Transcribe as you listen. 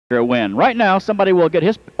win. Right now, somebody will get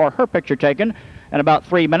his or her picture taken in about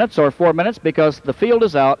 3 minutes or 4 minutes because the field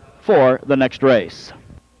is out for the next race.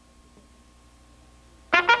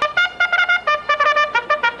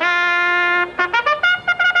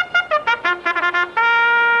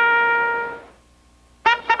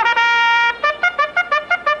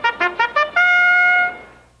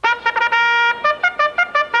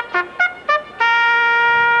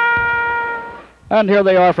 And here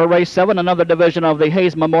they are for race 7, another division of the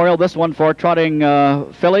Hayes Memorial. This one for trotting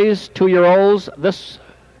fillies, 2-year-olds. This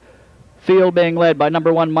field being led by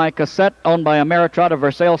number 1 Mike Cassette, owned by Ameritrot of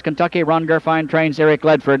Versailles, Kentucky. Ron Gerfine trains Eric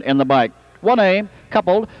Ledford in the bike. 1A,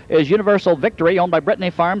 coupled, is Universal Victory, owned by Brittany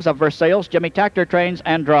Farms of Versailles. Jimmy Tactor trains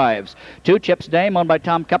and drives. 2, Chips Dame, owned by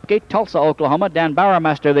Tom Kupke, Tulsa, Oklahoma. Dan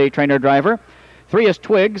Bowermaster, the trainer-driver. 3 is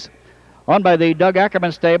Twigs, owned by the Doug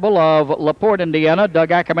Ackerman stable of LaPorte, Indiana.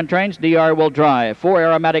 Doug Ackerman trains, DR will drive. 4,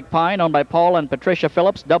 Aromatic Pine, owned by Paul and Patricia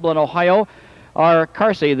Phillips, Dublin, Ohio. R.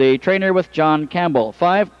 Carsey, the trainer with John Campbell.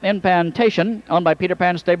 5, Inpantation, owned by Peter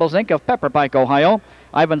Pan Stables, Inc. of Pepper Pike, Ohio.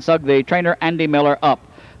 Ivan Sugg, the trainer. Andy Miller up.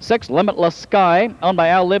 6, Limitless Sky, owned by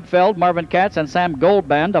Al Libfeld, Marvin Katz, and Sam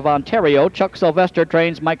Goldband of Ontario. Chuck Sylvester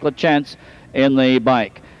trains Mike Lachance in the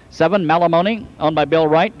bike. 7, Malamoni, owned by Bill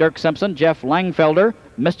Wright, Dirk Simpson, Jeff Langfelder,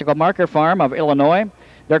 Mystical Marker Farm of Illinois.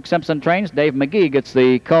 Dirk Simpson trains. Dave McGee gets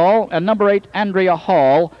the call. And number 8, Andrea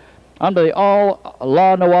Hall, under the All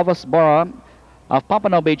La Nuevas Bora of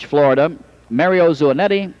Pompano Beach, Florida. Mario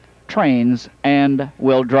Zuanetti trains and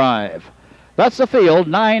will drive. That's the field.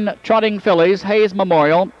 9 trotting fillies, Hayes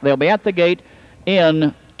Memorial. They'll be at the gate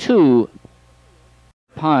in 2.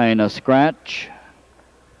 Pine, a scratch.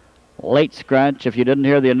 Late scratch. If you didn't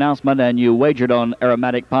hear the announcement and you wagered on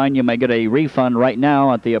Aromatic Pine, you may get a refund right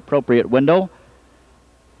now at the appropriate window.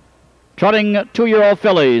 Trotting 2-year-old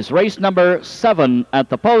fillies, race number 7 at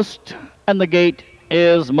the post, and the gate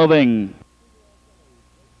is moving.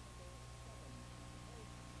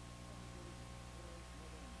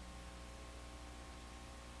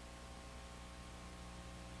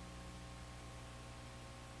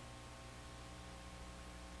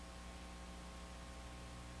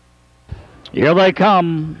 Here they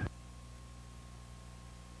come.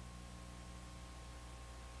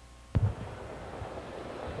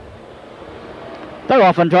 They're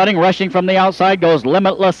off and trotting. Rushing from the outside goes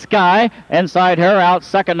Limitless Sky. Inside her, out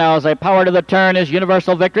second now as they power to the turn is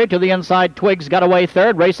Universal Victory. To the inside, Twigs got away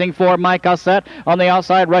third. Racing for Mike Cassette. On the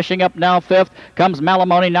outside, rushing up now fifth, comes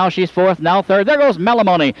Malamoni. Now she's fourth, now third. There goes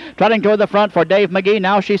Malamoni. Trotting toward the front for Dave McGee.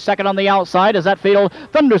 Now she's second on the outside as that field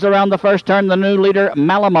thunders around the first turn. The new leader,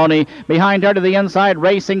 Malamoni. Behind her to the inside,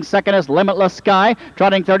 racing second is Limitless Sky.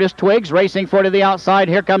 Trotting third is Twigs. Racing four to the outside.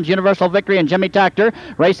 Here comes Universal Victory and Jimmy Tactor.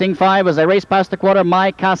 Racing five as they race past the quarter,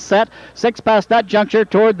 Mike Cassette. 6 past that juncture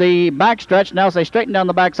toward the backstretch. Now as they straighten down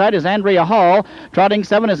the backside is Andrea Hall. Trotting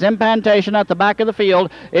 7 is Impantation. At the back of the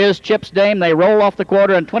field is Chips Dame. They roll off the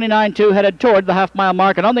quarter and 29-2 headed toward the half-mile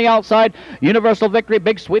mark. And on the outside, Universal Victory,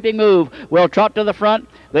 big sweeping move, will trot to the front.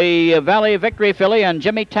 The Valley Victory filly and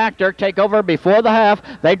Jimmy Tactor take over before the half.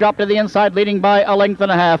 They drop to the inside, leading by a length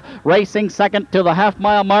and a half. Racing second to the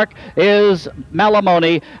half-mile mark is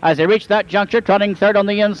Malamoni. As they reach that juncture, trotting third on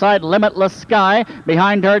the inside, Limitless Sky.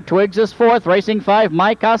 Behind her, Twigs is fourth. Racing five,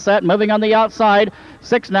 Mike Cassette. Moving on the outside.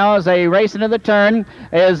 6 now as they race into the turn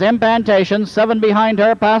is Impantation. 7 behind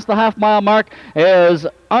her, past the half-mile mark, is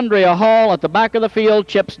Andrea Hall. At the back of the field,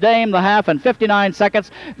 Chips Dame, the half, and 59 seconds.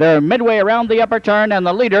 They're midway around the upper turn, and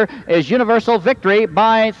the leader is Universal Victory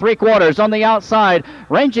by 3/4 on the outside.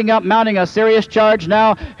 Ranging up, mounting a serious charge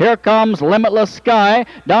now. Here comes Limitless Sky.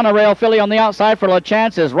 Donna Rail filly on the outside for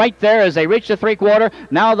Lachance is right there as they reach the 3/4.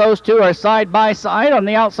 Now those two are side by side. On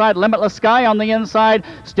the outside, Limitless Sky. On the inside,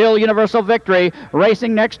 still Universal Victory.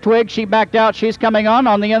 Racing next, Twig. She backed out. She's coming on.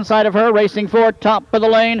 On the inside of her, racing for top of the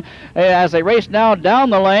lane. As they race now down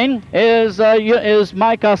the lane is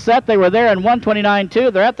Mike Cassette. They were there in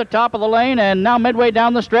 1:29.2. They're at the top of the lane and now midway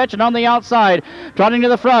down the stretch and on the outside. Trotting to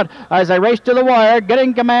the front as they race to the wire.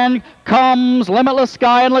 Getting command comes Limitless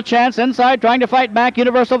Sky and Lachance inside trying to fight back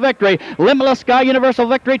Universal Victory. Limitless Sky, Universal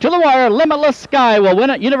Victory to the wire. Limitless Sky will win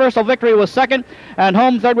it. Universal Victory was second and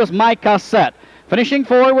home third was Mike Cassette. Finishing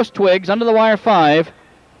 4 was Twigs. Under the wire 5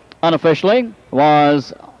 unofficially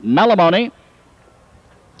was Malamoni.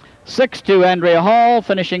 6 to Andrea Hall.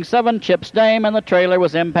 Finishing 7, Chips Dame, and the trailer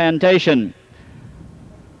was Impantation.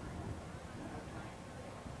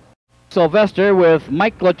 Sylvester with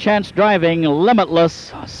Mike Lachance driving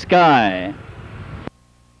Limitless Sky.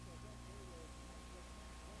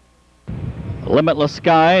 Limitless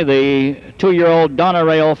Sky, the 2-year-old Donna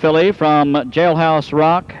Rail filly from Jailhouse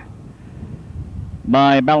Rock.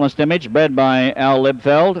 by Balanced Image, bred by Al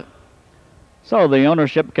Libfeld. So the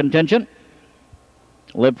ownership contingent,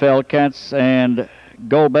 Libfeld Cats and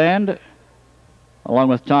Gold Band, along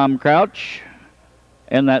with Tom Crouch.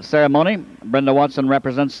 In that ceremony, Brenda Watson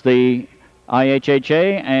represents the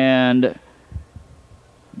IHHA, and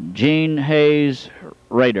Gene Hayes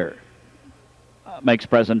Raider makes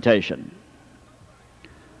presentation.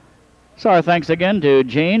 So our thanks again to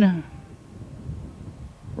Gene,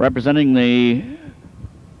 representing the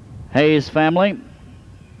Hayes family,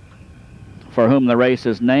 for whom the race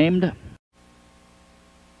is named.